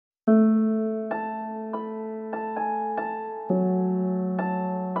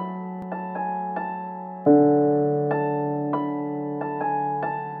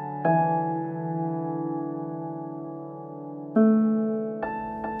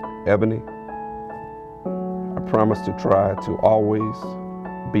Ebony, I promise to try to always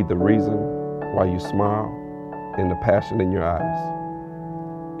be the reason why you smile and the passion in your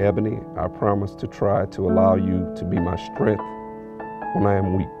eyes. Ebony, I promise to try to allow you to be my strength when I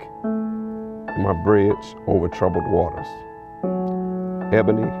am weak, and my bridge over troubled waters.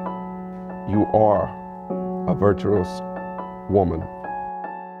 Ebony, you are a virtuous woman,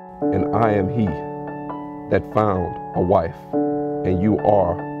 and I am he that found a wife, and you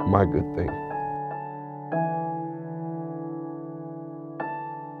are my good thing.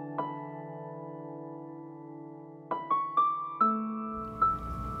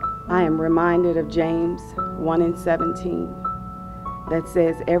 I am reminded of James 1:17 that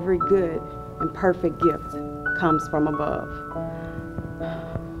says every good and perfect gift comes from above.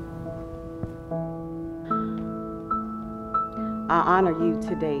 I honor you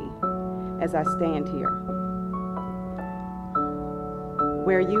today as I stand here.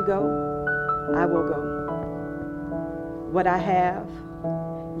 Where you go, I will go. What I have,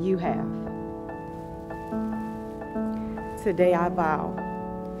 you have. Today I vow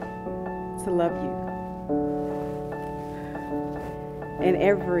to love you in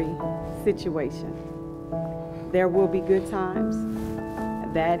every situation. There will be good times,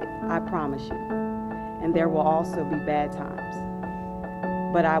 that I promise you, and there will also be bad times.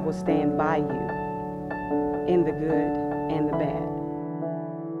 But I will stand by you in the good and the bad.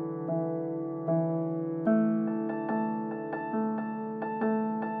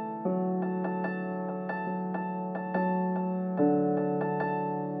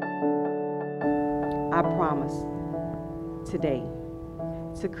 I promise today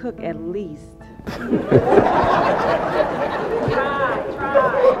to cook at least I'm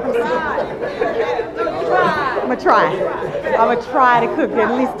gonna try to cook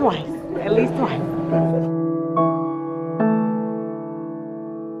at least twice.